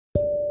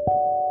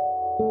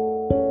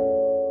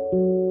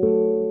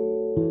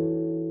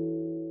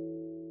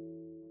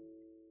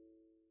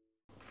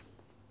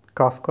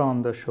Kafka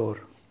on the shore.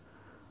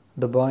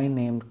 The boy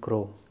named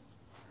Crow.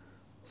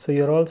 So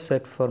you're all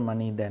set for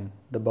money then?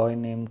 The boy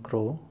named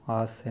Crow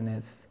asks in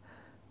his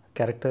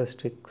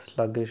characteristic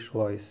sluggish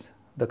voice.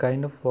 The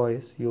kind of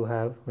voice you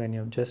have when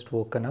you've just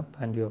woken up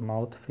and your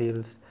mouth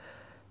feels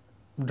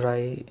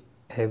dry,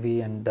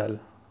 heavy, and dull.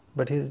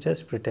 But he's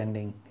just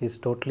pretending. He's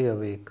totally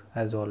awake,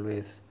 as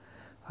always.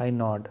 I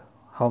nod.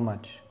 How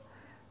much?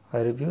 I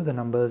review the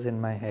numbers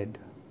in my head.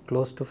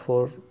 Close to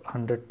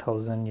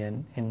 400,000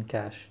 yen in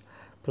cash,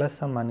 plus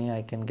some money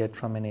I can get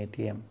from an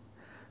ATM.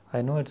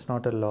 I know it's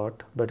not a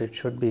lot, but it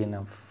should be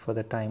enough for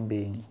the time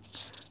being.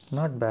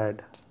 Not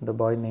bad, the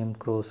boy named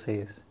Crow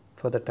says,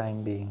 for the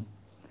time being.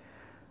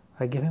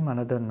 I give him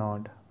another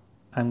nod.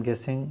 I'm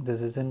guessing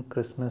this isn't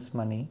Christmas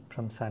money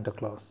from Santa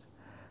Claus.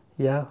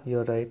 Yeah,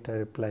 you're right, I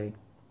reply.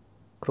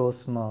 Crow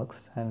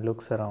smirks and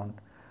looks around.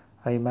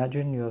 I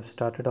imagine you have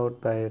started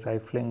out by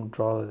rifling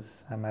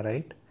drawers, am I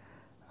right?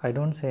 I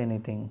don't say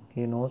anything.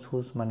 He knows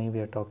whose money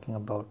we are talking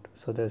about,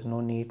 so there's no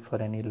need for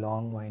any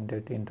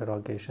long-winded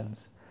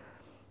interrogations.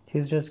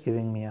 He's just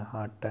giving me a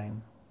hard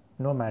time.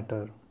 No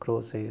matter,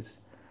 Crow says.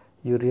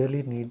 You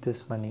really need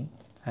this money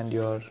and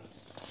you're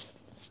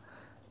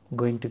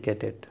going to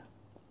get it.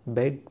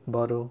 Beg,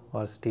 borrow,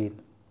 or steal.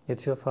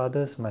 It's your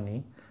father's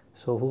money,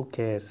 so who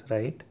cares,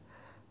 right?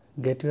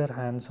 Get your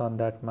hands on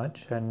that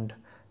much and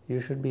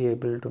you should be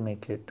able to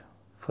make it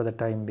for the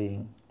time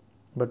being.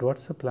 But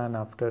what's the plan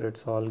after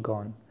it's all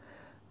gone?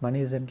 Money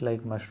isn't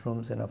like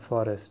mushrooms in a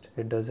forest.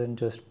 It doesn't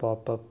just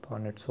pop up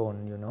on its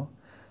own, you know.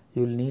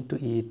 You'll need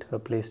to eat, a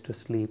place to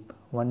sleep.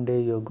 One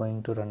day you're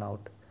going to run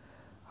out.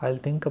 I'll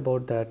think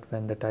about that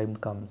when the time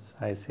comes,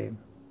 I say.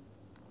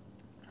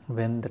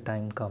 When the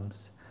time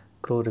comes,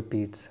 Crow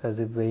repeats, as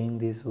if weighing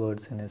these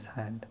words in his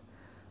hand.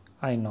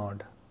 I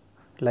nod.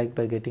 Like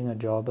by getting a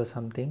job or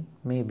something?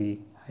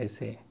 Maybe, I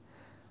say.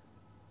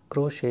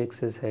 Crow shakes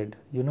his head.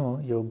 You know,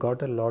 you've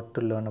got a lot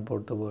to learn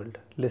about the world.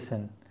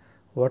 Listen,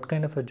 what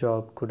kind of a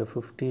job could a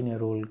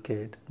 15-year-old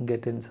kid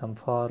get in some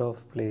far-off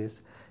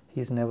place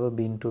he's never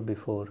been to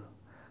before?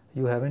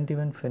 You haven't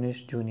even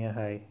finished junior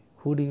high.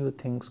 Who do you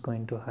think's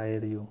going to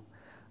hire you?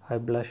 I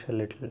blush a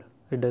little.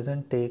 It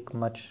doesn't take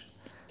much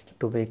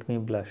to make me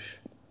blush.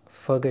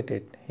 Forget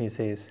it, he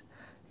says.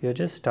 You're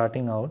just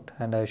starting out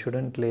and I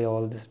shouldn't lay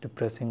all this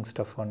depressing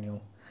stuff on you.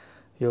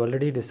 You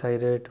already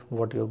decided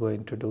what you're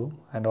going to do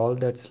and all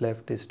that's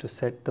left is to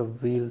set the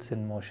wheels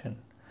in motion.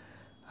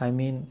 I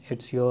mean,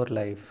 it's your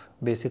life.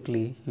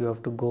 Basically, you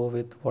have to go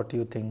with what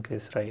you think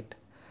is right.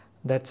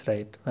 That's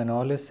right. When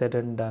all is said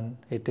and done,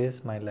 it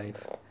is my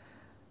life.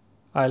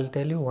 I'll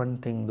tell you one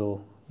thing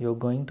though. You're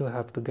going to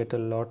have to get a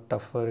lot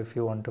tougher if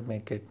you want to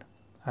make it.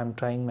 I'm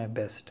trying my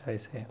best, I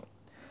say.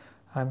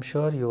 I'm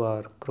sure you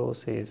are, Crow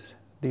says.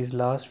 These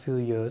last few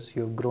years,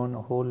 you've grown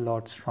a whole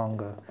lot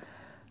stronger.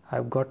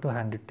 I've got to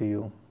hand it to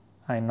you.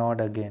 I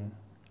nod again.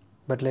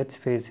 But let's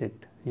face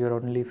it, you're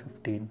only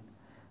 15.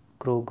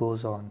 Crow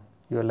goes on.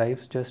 Your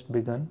life's just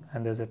begun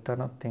and there's a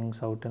ton of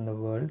things out in the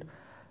world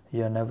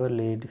you never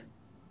laid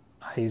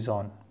eyes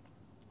on.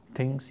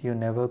 Things you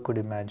never could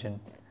imagine.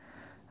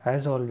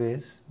 As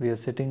always, we are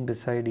sitting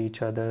beside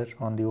each other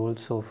on the old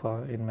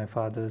sofa in my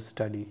father's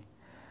study.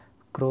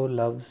 Crow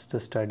loves the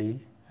study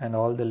and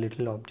all the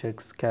little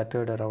objects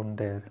scattered around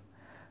there.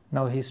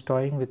 Now he's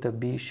toying with a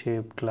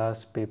B-shaped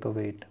glass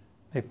paperweight.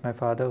 If my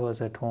father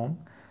was at home,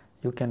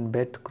 you can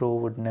bet Crow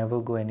would never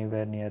go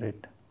anywhere near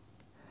it.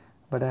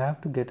 But I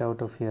have to get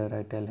out of here,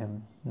 I tell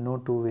him. No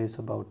two ways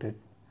about it.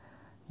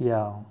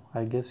 Yeah,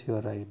 I guess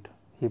you're right.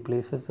 He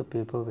places the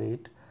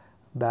paperweight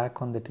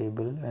back on the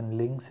table and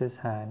links his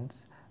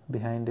hands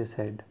behind his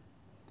head.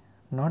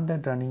 Not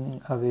that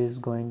running away is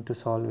going to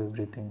solve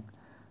everything.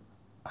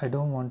 I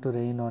don't want to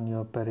rain on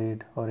your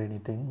parade or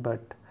anything,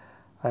 but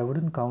I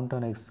wouldn't count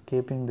on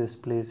escaping this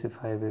place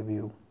if I were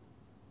you.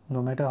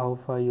 No matter how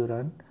far you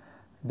run,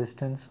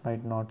 distance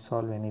might not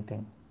solve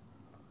anything.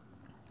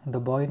 The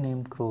boy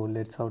named Crow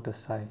lets out a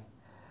sigh,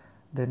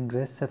 then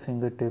rests a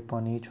fingertip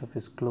on each of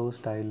his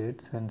closed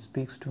eyelids and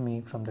speaks to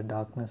me from the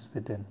darkness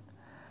within.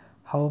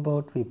 How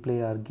about we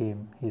play our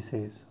game, he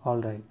says. All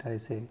right, I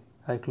say.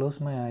 I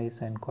close my eyes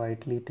and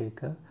quietly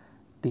take a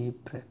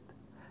deep breath.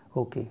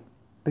 Okay,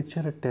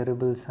 picture a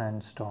terrible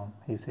sandstorm,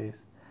 he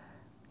says.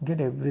 Get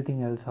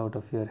everything else out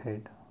of your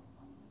head.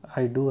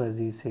 I do as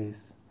he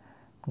says.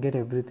 Get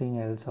everything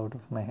else out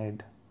of my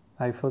head.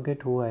 I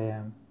forget who I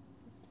am.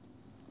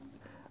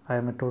 I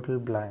am a total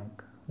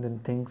blank. Then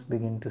things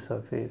begin to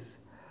surface.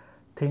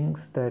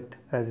 Things that,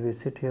 as we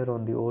sit here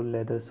on the old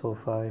leather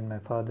sofa in my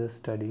father's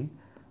study,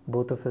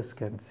 both of us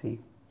can see.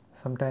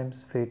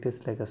 Sometimes fate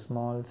is like a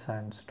small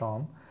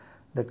sandstorm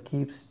that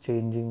keeps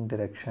changing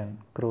direction,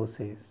 Crow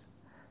says.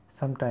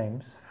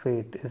 Sometimes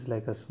fate is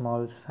like a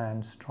small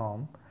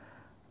sandstorm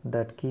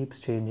that keeps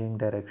changing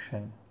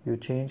direction. You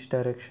change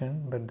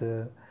direction, but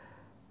the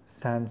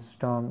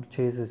sandstorm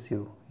chases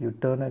you. You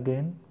turn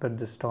again, but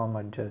the storm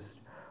adjusts.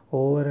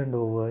 Over and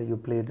over, you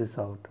play this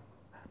out,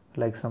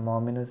 like some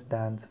ominous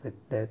dance with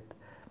death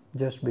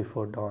just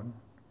before dawn.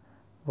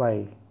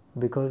 Why?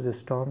 Because the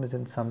storm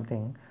isn't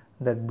something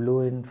that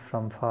blew in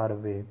from far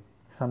away.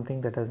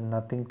 something that has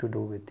nothing to do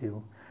with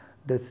you.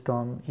 The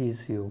storm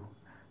is you,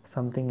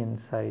 something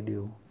inside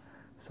you.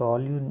 So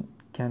all you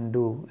can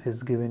do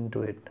is give in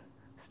to it.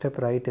 Step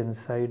right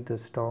inside the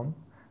storm,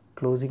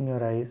 closing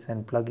your eyes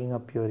and plugging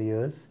up your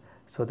ears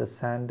so the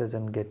sand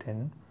doesn't get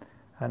in,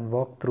 and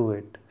walk through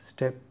it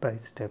step by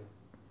step.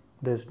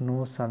 There's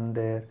no sun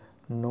there,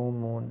 no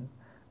moon,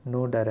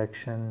 no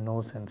direction,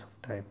 no sense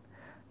of time.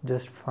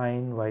 Just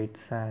fine white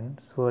sand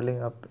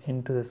swirling up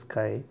into the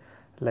sky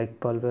like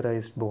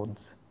pulverized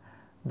bones.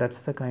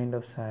 That's the kind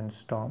of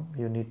sandstorm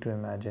you need to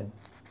imagine.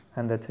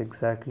 And that's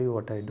exactly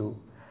what I do.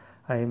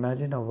 I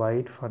imagine a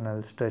wide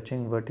funnel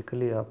stretching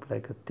vertically up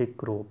like a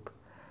thick rope.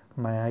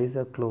 My eyes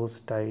are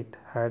closed tight,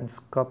 hands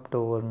cupped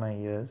over my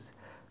ears,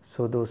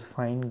 so those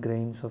fine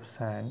grains of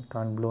sand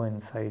can't blow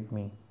inside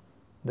me.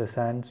 The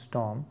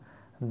sandstorm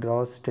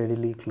draws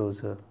steadily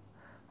closer.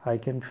 I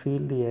can feel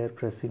the air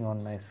pressing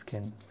on my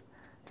skin.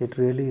 It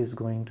really is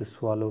going to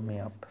swallow me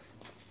up.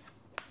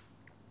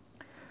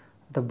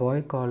 The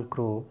boy called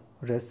Crow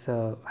rests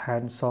a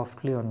hand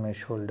softly on my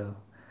shoulder,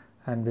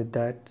 and with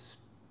that,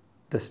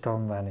 the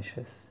storm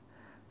vanishes.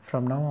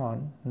 From now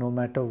on, no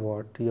matter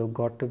what, you've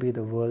got to be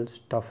the world's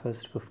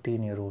toughest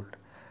 15-year-old.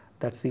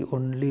 That's the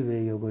only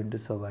way you're going to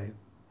survive.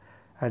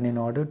 And in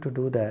order to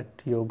do that,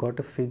 you've got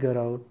to figure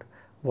out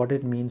what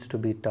it means to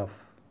be tough.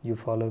 You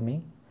follow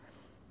me?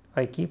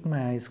 I keep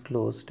my eyes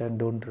closed and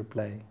don't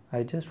reply.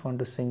 I just want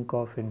to sink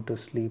off into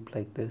sleep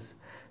like this,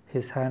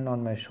 his hand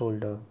on my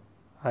shoulder.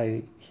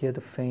 I hear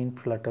the faint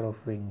flutter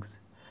of wings.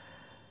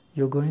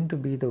 You're going to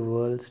be the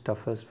world's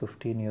toughest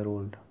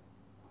 15-year-old,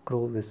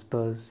 Crow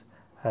whispers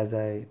as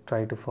I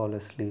try to fall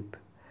asleep,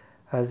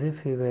 as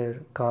if he were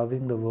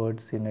carving the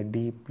words in a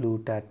deep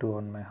blue tattoo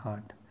on my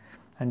heart.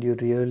 And you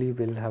really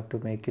will have to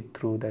make it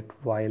through that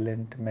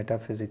violent,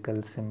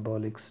 metaphysical,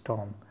 symbolic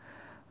storm.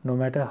 No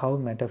matter how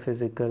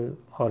metaphysical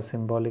or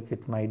symbolic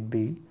it might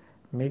be,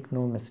 make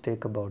no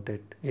mistake about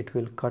it. It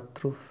will cut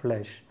through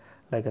flesh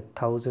like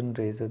 1,000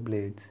 razor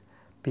blades.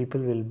 People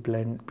will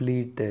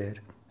bleed there,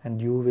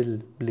 and you will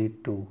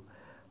bleed too.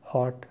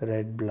 Hot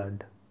red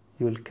blood.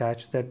 You will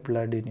catch that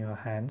blood in your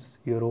hands,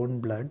 your own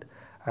blood,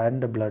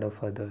 and the blood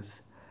of others.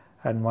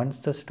 And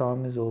once the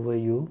storm is over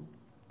you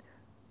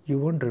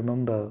won't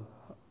remember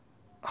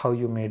how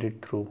you made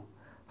it through,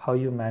 how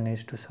you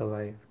managed to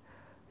survive.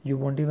 You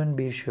won't even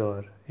be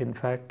sure, in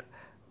fact,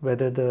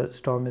 whether the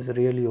storm is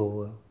really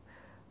over.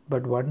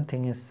 But one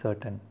thing is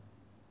certain.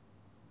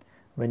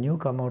 When you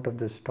come out of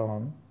the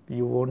storm,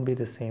 you won't be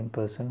the same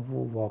person who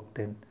walked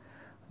in.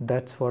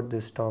 That's what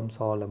this storm's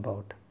all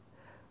about.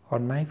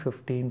 On my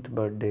 15th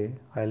birthday,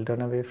 I'll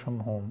run away from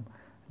home,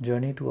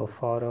 journey to a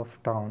far-off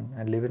town,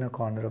 and live in a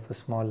corner of a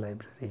small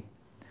library.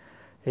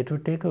 It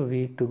would take a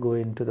week to go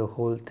into the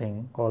whole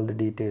thing, all the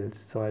details,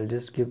 so I'll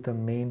just give the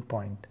main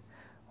point.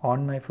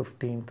 On my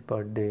 15th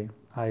birthday,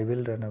 I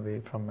will run away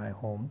from my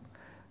home,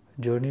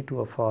 journey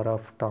to a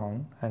far-off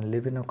town, and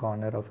live in a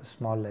corner of a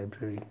small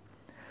library.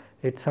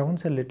 It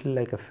sounds a little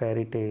like a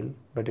fairy tale,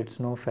 but it's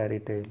no fairy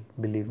tale,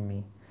 believe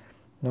me,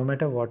 no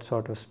matter what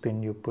sort of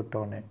spin you put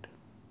on it.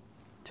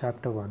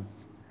 Chapter 1.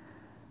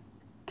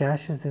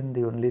 Cash isn't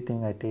the only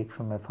thing I take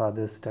from my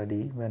father's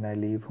study when I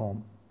leave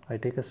home. I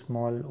take a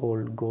small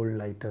old gold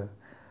lighter.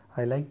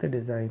 I like the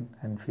design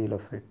and feel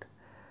of it.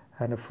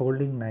 And a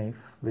folding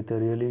knife with a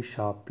really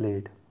sharp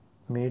blade,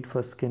 made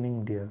for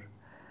skinning deer.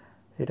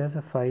 It has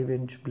a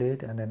 5-inch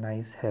blade and a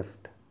nice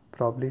heft,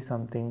 probably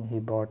something he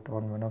bought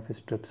on one of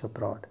his trips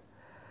abroad.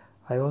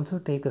 I also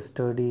take a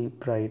sturdy,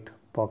 bright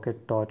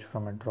pocket torch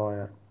from a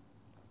drawer,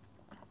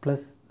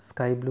 plus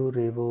sky blue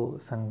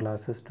Revo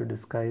sunglasses to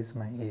disguise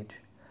my age.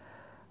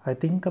 I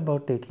think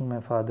about taking my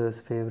father's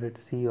favorite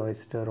sea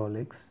oyster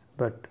Rolex,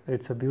 but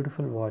it's a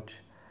beautiful watch.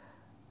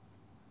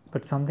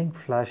 But something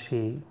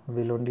flashy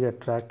will only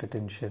attract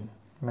attention.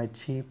 My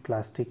cheap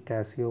plastic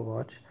Casio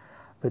watch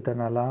with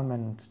an alarm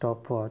and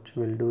stopwatch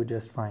will do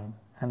just fine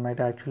and might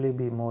actually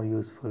be more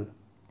useful.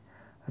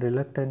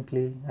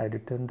 Reluctantly, I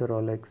return the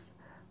Rolex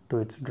to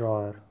its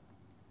drawer.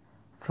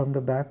 From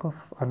the back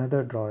of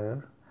another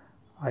drawer,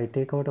 I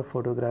take out a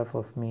photograph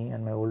of me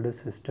and my older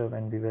sister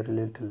when we were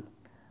little.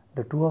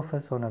 The two of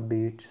us on a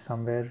beach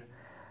somewhere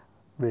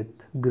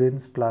with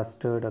grins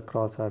plastered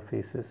across our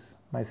faces.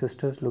 My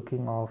sister's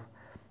looking off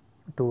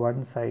to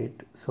one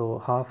side, so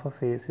half her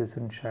face is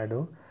in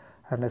shadow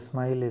and a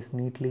smile is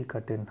neatly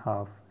cut in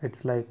half.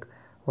 It's like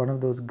one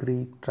of those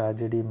Greek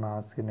tragedy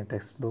masks in a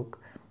textbook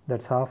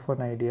that's half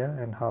one idea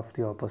and half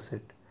the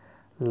opposite.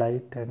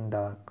 Light and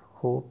dark,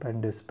 hope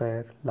and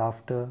despair,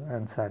 laughter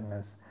and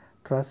sadness,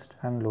 trust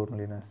and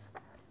loneliness.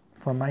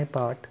 For my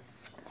part,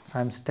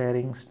 I'm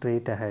staring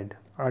straight ahead,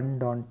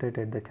 undaunted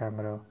at the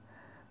camera.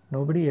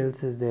 Nobody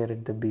else is there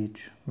at the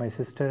beach. My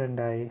sister and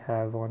I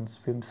have on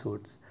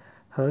swimsuits.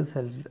 Hers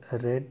has a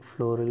red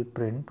floral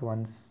print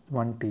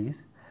one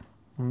piece,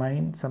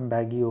 mine some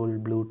baggy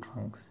old blue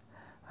trunks.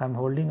 I'm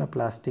holding a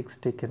plastic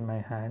stick in my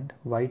hand.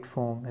 White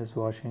foam is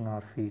washing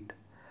our feet.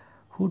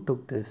 Who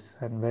took this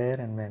and where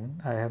and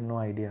when? I have no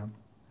idea.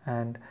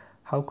 And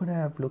how could I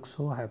have looked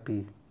so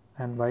happy?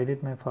 And why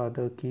did my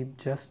father keep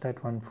just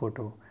that one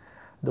photo?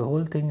 The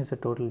whole thing is a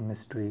total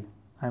mystery.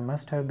 I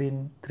must have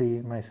been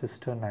 3, my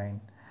sister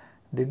 9.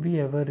 Did we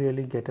ever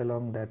really get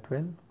along that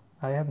well?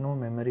 I have no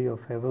memory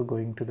of ever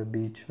going to the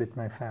beach with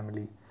my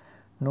family.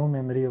 No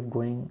memory of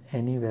going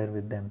anywhere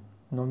with them.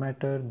 No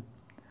matter,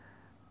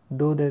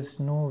 though there's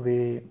no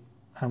way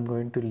I'm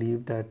going to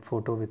leave that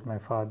photo with my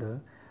father,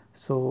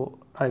 so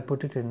I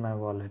put it in my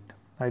wallet.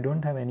 I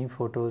don't have any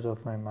photos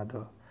of my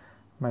mother.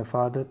 My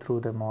father threw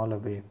them all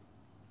away.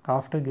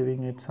 After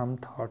giving it some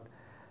thought,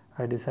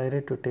 I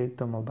decided to take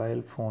the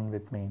mobile phone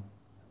with me.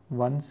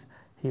 Once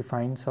he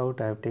finds out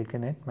I have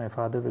taken it, my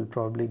father will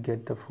probably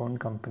get the phone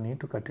company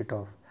to cut it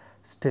off.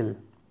 Still,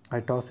 I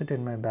toss it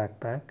in my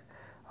backpack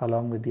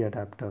along with the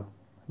adapter.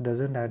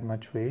 Doesn't add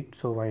much weight,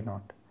 so why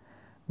not?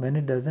 When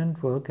it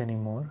doesn't work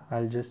anymore,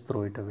 I'll just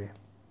throw it away.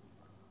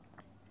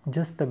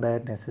 Just the bare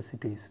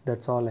necessities,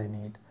 that's all I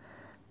need.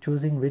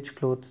 Choosing which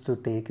clothes to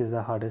take is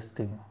the hardest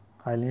thing.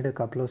 I'll need a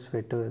couple of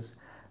sweaters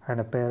and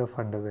a pair of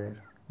underwear.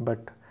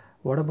 But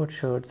what about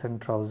shirts and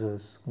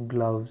trousers,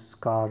 gloves,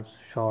 scarves,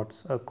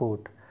 shorts, a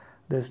coat?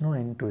 There's no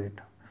end to it.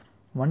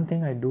 One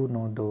thing I do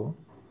know though,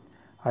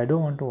 I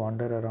don't want to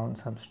wander around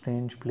some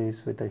strange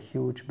place with a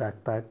huge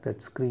backpack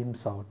that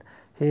screams out,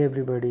 "Hey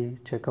everybody,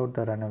 check out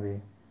the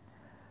runaway."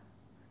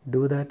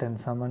 Do that and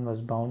someone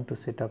was bound to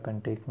sit up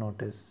and take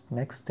notice.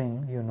 Next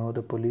thing you know,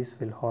 the police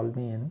will haul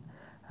me in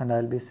and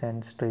I'll be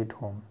sent straight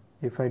home,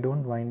 if I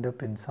don't wind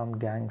up in some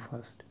gang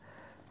first.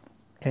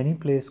 Any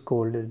place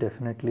cold is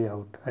definitely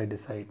out, I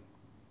decide.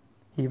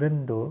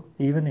 Even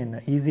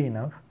in easy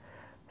enough,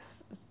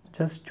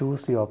 just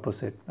choose the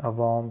opposite, a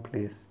warm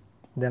place.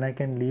 Then I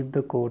can leave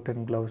the coat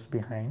and gloves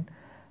behind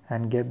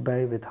and get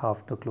by with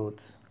half the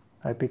clothes.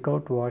 I pick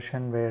out wash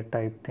and wear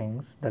type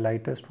things, the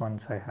lightest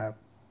ones I have.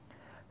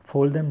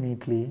 Fold them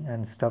neatly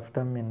and stuff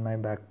them in my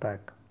backpack.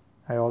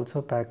 I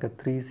also pack a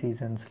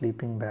 3-season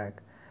sleeping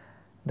bag,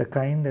 the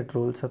kind that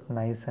rolls up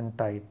nice and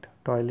tight,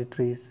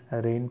 toiletries,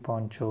 a rain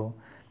poncho,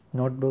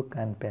 notebook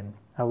and pen,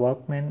 a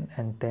Walkman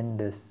and 10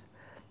 discs.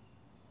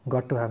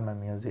 Got to have my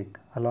music,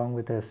 along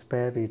with a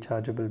spare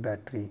rechargeable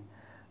battery.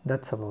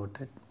 That's about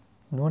it.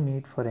 No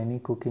need for any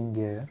cooking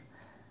gear,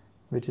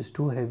 which is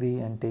too heavy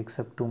and takes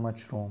up too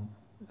much room,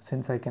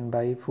 since I can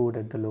buy food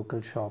at the local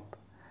shop.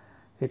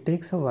 It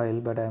takes a while,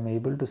 but I am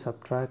able to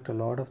subtract a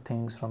lot of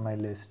things from my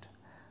list.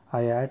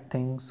 I add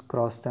things,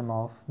 cross them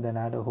off, then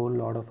add a whole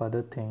lot of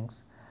other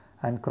things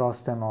and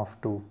cross them off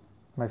too.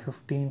 My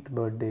 15th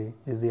birthday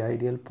is the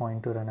ideal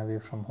point to run away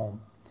from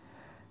home.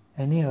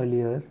 Any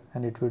earlier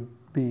and it would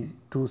be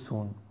too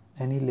soon.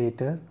 Any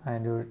later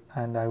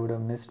and I would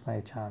have missed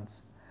my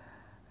chance.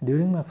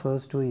 During my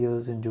first 2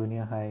 years in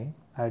junior high,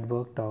 I had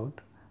worked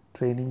out,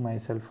 training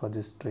myself for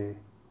this day.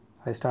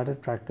 I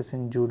started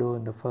practicing judo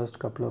in the first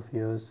couple of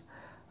years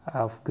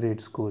of grade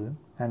school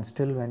and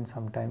still went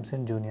sometimes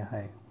in junior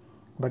high.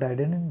 But I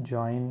didn't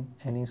join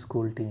any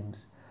school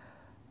teams.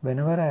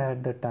 Whenever I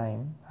had the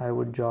time, I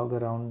would jog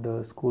around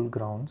the school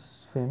grounds,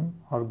 swim,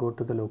 or go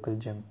to the local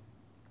gym.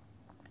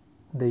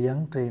 The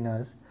young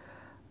trainers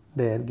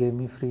there gave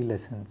me free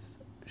lessons,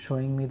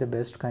 showing me the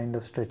best kind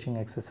of stretching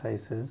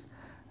exercises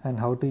and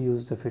how to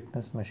use the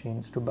fitness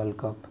machines to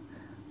bulk up.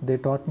 They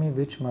taught me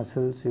which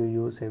muscles you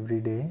use every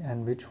day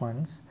and which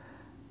ones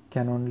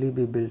can only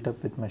be built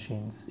up with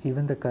machines,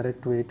 even the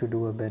correct way to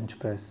do a bench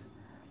press.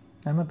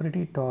 I'm a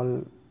pretty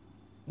tall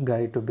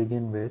guy to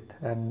begin with,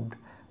 and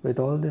with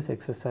all this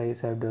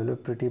exercise I've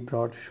developed pretty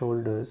broad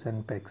shoulders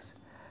and pecs.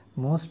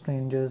 Most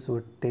strangers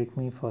would take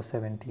me for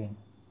 17.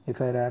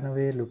 If I ran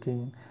away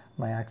looking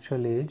my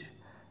actual age,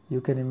 you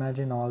can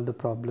imagine all the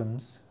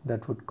problems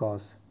that would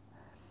cause.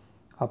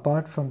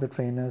 Apart from the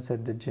trainers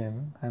at the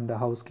gym and the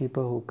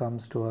housekeeper who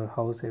comes to our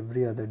house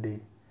every other day,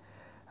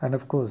 and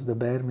of course the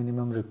bare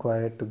minimum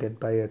required to get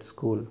by at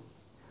school,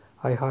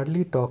 I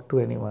hardly talk to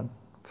anyone.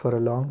 For a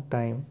long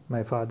time,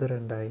 my father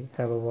and I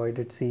have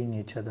avoided seeing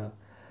each other.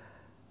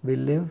 We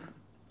live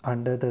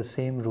under the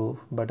same roof,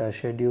 but our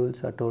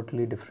schedules are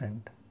totally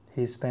different.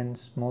 He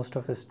spends most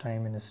of his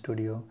time in his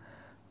studio,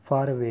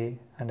 far away,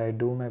 and I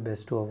do my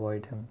best to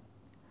avoid him.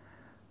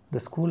 The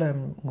school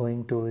I'm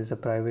going to is a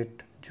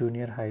private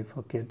junior high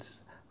for kids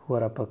who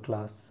are upper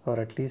class, or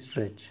at least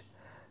rich.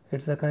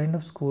 It's the kind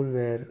of school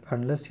where,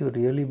 unless you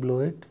really blow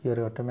it,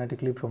 you're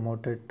automatically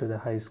promoted to the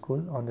high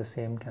school on the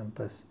same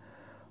campus.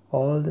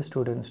 All the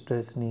students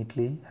dress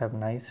neatly, have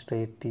nice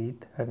straight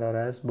teeth, and are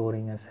as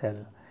boring as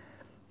hell.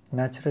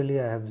 Naturally,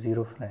 I have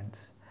zero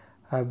friends.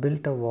 I've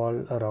built a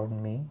wall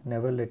around me,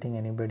 never letting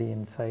anybody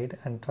inside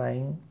and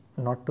trying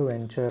not to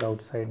venture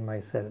outside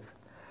myself.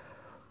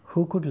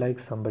 Who could like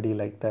somebody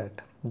like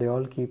that? They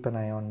all keep an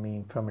eye on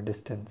me from a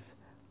distance.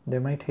 They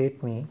might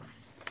hate me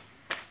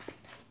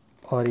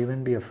or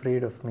even be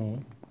afraid of me,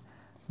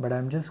 but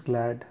I'm just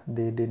glad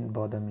they didn't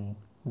bother me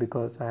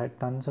because I had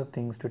tons of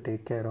things to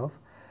take care of,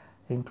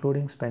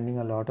 including spending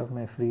a lot of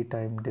my free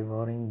time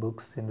devouring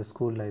books in the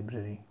school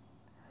library.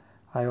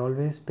 I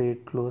always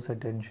paid close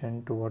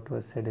attention to what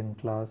was said in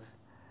class,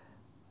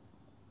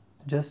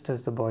 just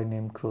as the boy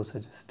named Crow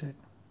suggested.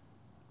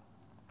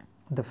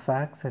 The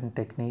facts and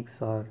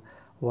techniques are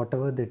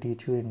Whatever they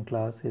teach you in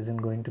class isn't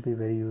going to be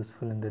very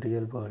useful in the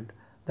real world,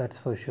 that's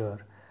for sure.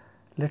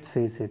 Let's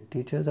face it,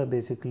 teachers are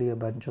basically a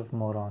bunch of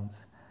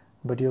morons.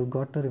 But you've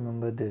got to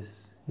remember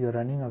this, you're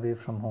running away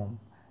from home.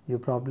 You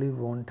probably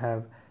won't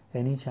have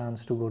any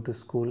chance to go to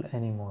school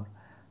anymore.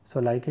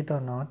 So, like it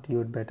or not,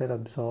 you'd better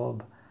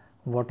absorb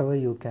whatever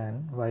you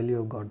can while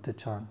you've got the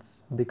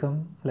chance.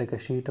 Become like a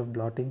sheet of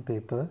blotting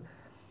paper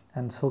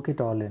and soak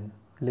it all in.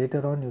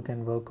 Later on, you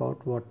can work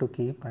out what to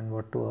keep and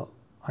what to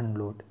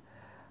unload.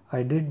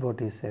 I did what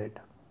he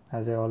said,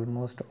 as I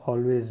almost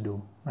always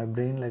do. My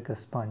brain, like a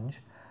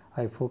sponge,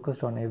 I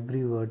focused on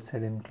every word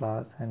said in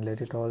class and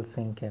let it all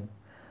sink in.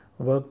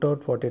 Worked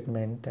out what it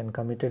meant and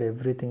committed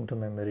everything to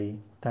memory.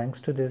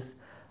 Thanks to this,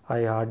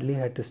 I hardly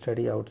had to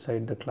study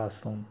outside the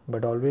classroom,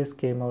 but always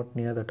came out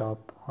near the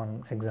top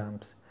on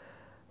exams.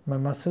 My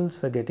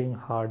muscles were getting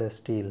hard as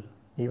steel,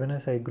 even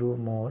as I grew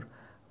more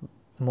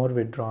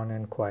withdrawn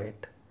and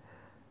quiet.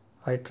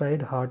 I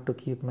tried hard to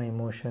keep my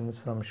emotions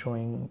from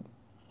showing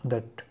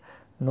that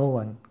no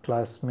one,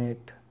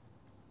 classmate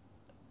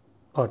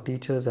or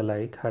teachers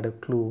alike, had a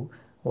clue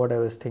what I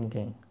was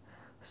thinking.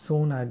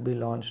 Soon I'd be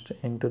launched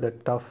into the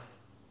tough,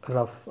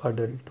 rough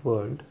adult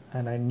world,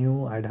 and I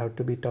knew I'd have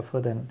to be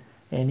tougher than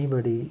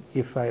anybody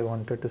if I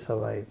wanted to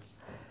survive.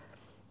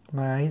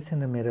 My eyes in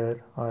the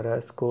mirror are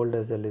as cold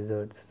as a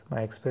lizard's,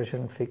 my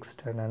expression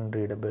fixed and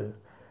unreadable.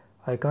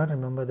 I can't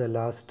remember the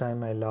last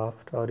time I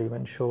laughed or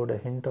even showed a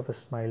hint of a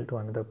smile to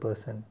another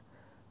person,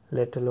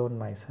 let alone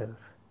myself.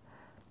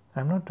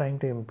 I'm not trying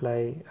to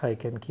imply I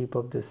can keep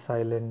up this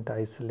silent,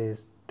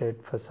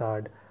 isolated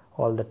facade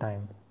all the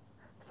time.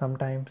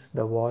 Sometimes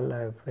the wall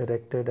I've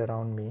erected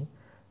around me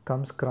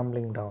comes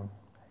crumbling down.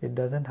 It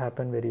doesn't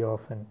happen very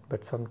often,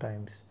 but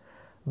sometimes.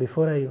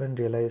 Before I even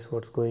realize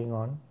what's going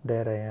on,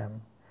 there I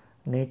am,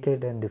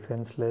 naked and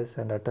defenseless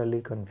and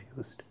utterly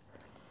confused.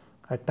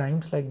 At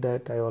times like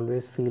that, I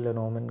always feel an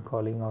omen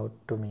calling out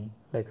to me,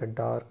 like a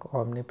dark,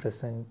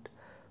 omnipresent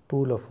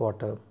pool of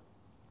water.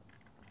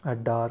 A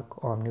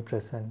dark,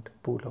 omnipresent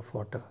pool of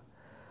water.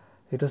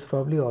 It was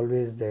probably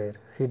always there,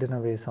 hidden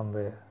away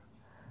somewhere.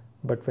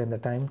 But when the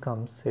time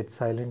comes, it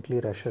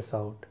silently rushes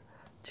out,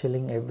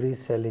 chilling every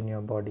cell in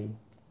your body.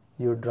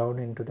 You drown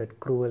into that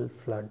cruel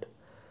flood,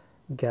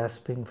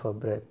 gasping for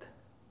breath.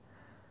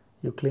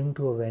 You cling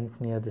to a vent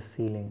near the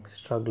ceiling,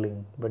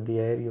 struggling, but the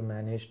air you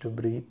manage to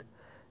breathe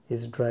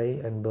is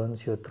dry and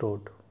burns your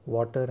throat.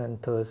 Water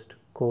and thirst,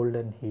 cold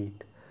and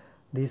heat.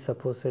 These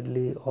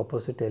supposedly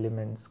opposite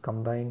elements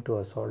combine to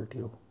assault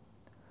you.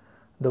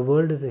 The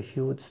world is a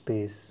huge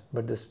space,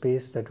 but the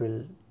space that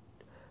will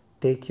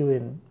take you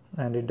in,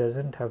 and it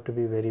doesn't have to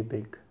be very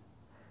big,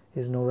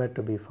 is nowhere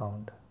to be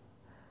found.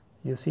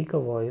 You seek a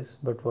voice,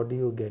 but what do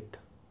you get?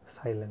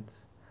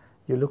 Silence.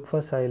 You look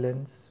for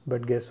silence,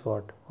 but guess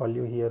what? All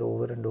you hear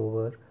over and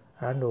over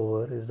and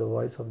over is the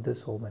voice of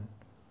this woman.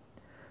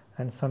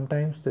 And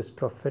sometimes this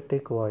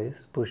prophetic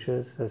voice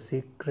pushes a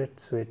secret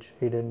switch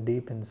hidden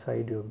deep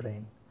inside your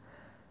brain.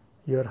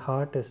 Your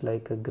heart is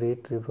like a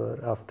great river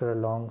after a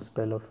long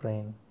spell of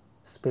rain,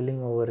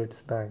 spilling over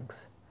its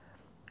banks.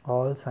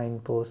 All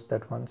signposts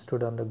that once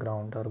stood on the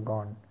ground are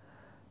gone,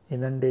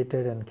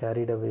 inundated and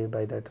carried away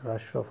by that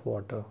rush of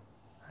water,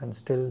 and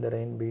still the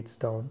rain beats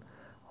down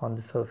on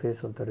the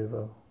surface of the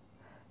river.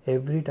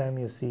 Every time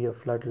you see a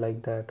flood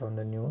like that on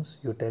the news,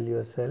 you tell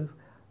yourself,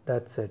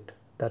 that's it,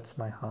 that's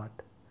my heart.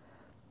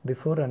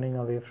 Before running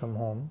away from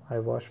home, I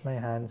wash my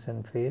hands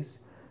and face,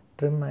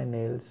 trim my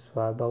nails,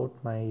 swab out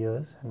my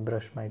ears, and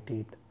brush my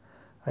teeth.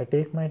 I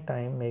take my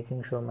time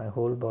making sure my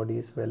whole body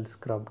is well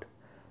scrubbed.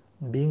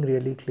 Being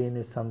really clean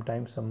is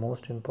sometimes the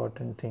most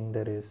important thing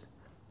there is.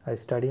 I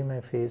study my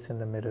face in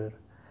the mirror.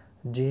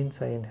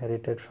 Genes I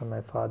inherited from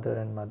my father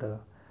and mother.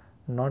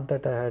 Not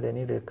that I had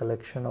any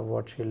recollection of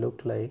what she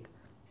looked like,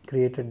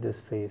 created this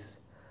face.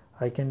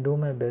 I can do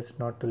my best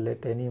not to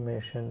let any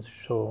emotions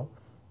show,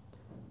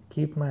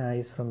 keep my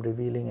eyes from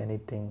revealing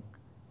anything,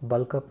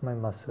 bulk up my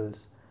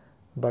muscles,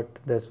 but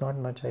there's not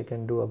much I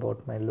can do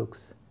about my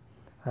looks.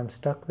 I'm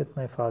stuck with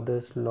my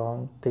father's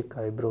long, thick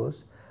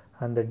eyebrows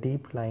and the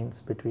deep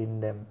lines between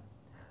them.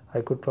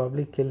 I could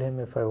probably kill him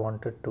if I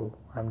wanted to.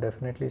 I'm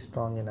definitely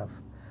strong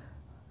enough.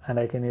 And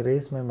I can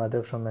erase my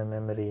mother from my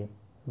memory,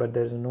 but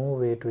there's no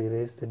way to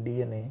erase the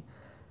DNA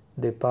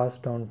they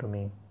passed down to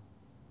me.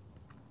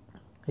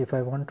 If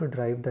I want to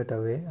drive that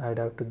away, I'd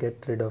have to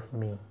get rid of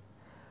me.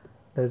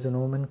 There's an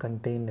omen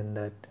contained in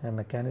that, a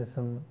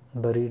mechanism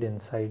buried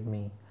inside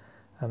me,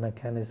 a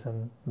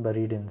mechanism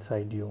buried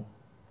inside you.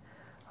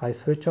 I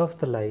switch off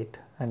the light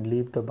and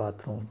leave the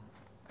bathroom.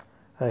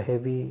 A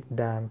heavy,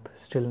 damp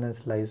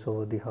stillness lies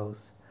over the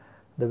house.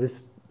 The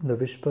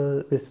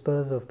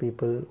whispers of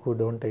people who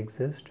don't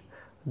exist,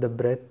 the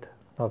breath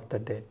of the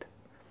dead.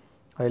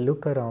 I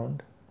look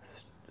around,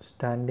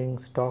 standing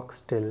stock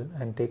still,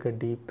 and take a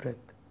deep breath.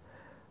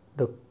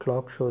 The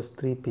clock shows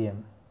 3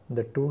 p.m.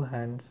 The two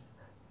hands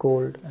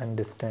cold and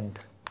distant.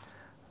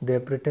 They are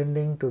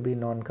pretending to be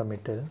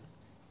non-committal,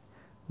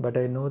 but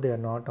I know they are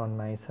not on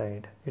my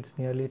side. It's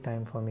nearly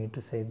time for me to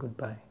say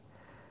goodbye.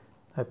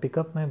 I pick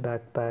up my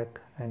backpack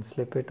and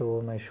slip it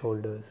over my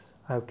shoulders.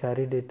 I've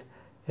carried it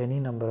any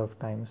number of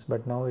times,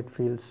 but now it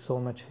feels so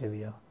much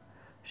heavier.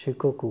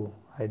 Shikoku,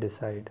 I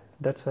decide.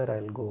 That's where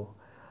I'll go.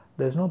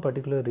 There's no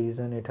particular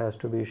reason it has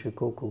to be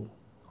Shikoku,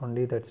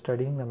 only that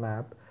studying the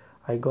map,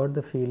 I got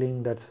the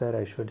feeling that's where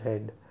I should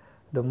head.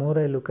 The more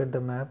I look at the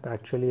map,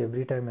 actually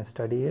every time I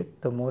study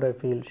it, the more I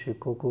feel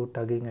Shikoku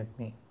tugging at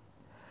me.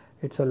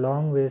 It's a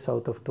long way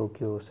south of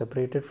Tokyo,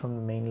 separated from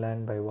the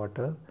mainland by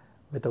water,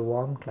 with a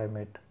warm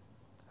climate.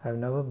 I've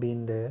never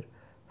been there,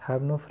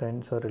 have no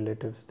friends or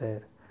relatives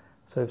there.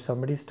 So if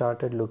somebody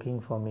started looking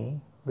for me,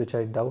 which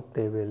I doubt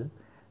they will,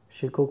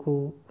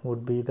 Shikoku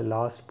would be the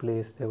last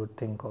place they would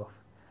think of.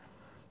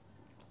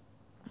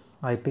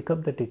 I pick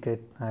up the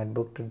ticket I had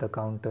booked at the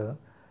counter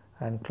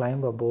and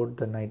climb aboard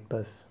the night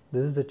bus.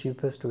 This is the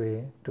cheapest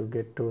way to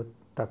get to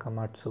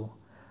Takamatsu,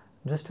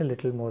 just a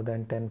little more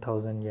than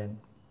 10,000 yen.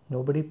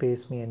 Nobody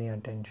pays me any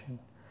attention,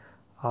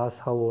 asks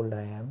how old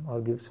I am,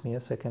 or gives me a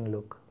second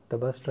look. The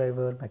bus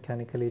driver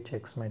mechanically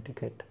checks my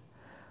ticket.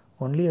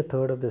 Only a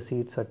third of the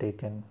seats are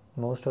taken.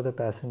 Most of the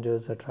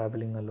passengers are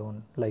traveling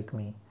alone, like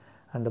me,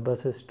 and the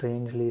bus is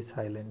strangely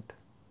silent.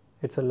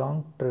 It's a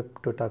long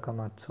trip to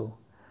Takamatsu,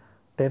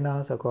 10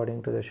 hours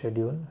according to the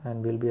schedule,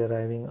 and we'll be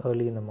arriving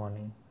early in the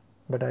morning.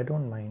 But I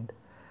don't mind.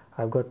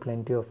 I've got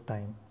plenty of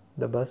time.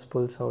 The bus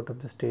pulls out of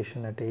the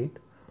station at 8,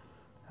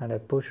 and I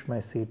push my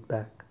seat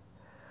back.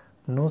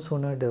 No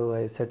sooner do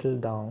I settle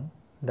down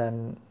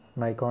than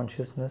my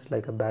consciousness,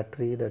 like a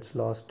battery that's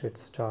lost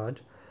its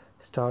charge,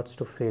 starts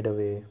to fade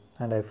away,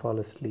 and I fall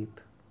asleep.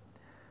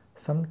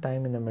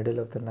 Sometime in the middle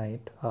of the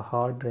night, a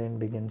hard rain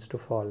begins to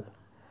fall.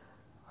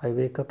 I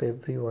wake up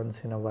every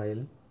once in a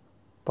while,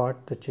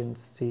 part the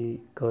chintzy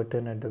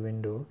curtain at the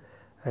window,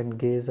 and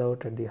gaze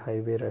out at the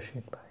highway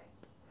rushing by.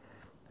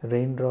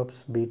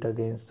 Raindrops beat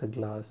against the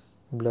glass,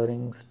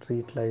 blurring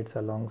street lights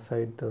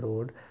alongside the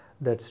road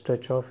that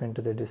stretch off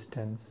into the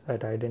distance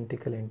at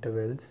identical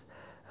intervals,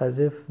 as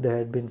if they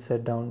had been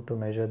set down to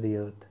measure the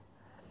earth.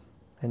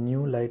 A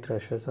new light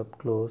rushes up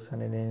close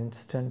and in an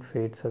instant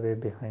fades away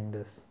behind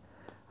us.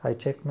 I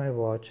check my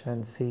watch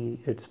and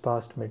see it's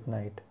past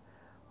midnight.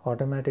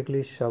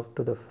 Automatically shoved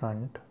to the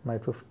front, my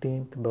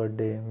 15th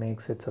birthday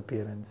makes its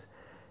appearance.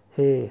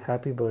 "Hey,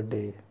 happy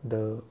birthday,"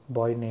 the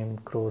boy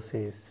named Crow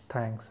says.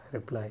 "Thanks," I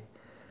reply.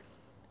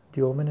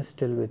 The omen is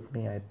still with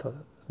me, I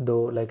thought,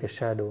 though like a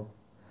shadow.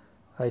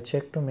 I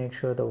check to make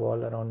sure the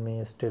wall around me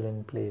is still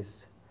in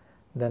place.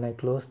 Then I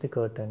close the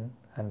curtain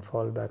and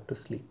fall back to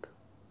sleep.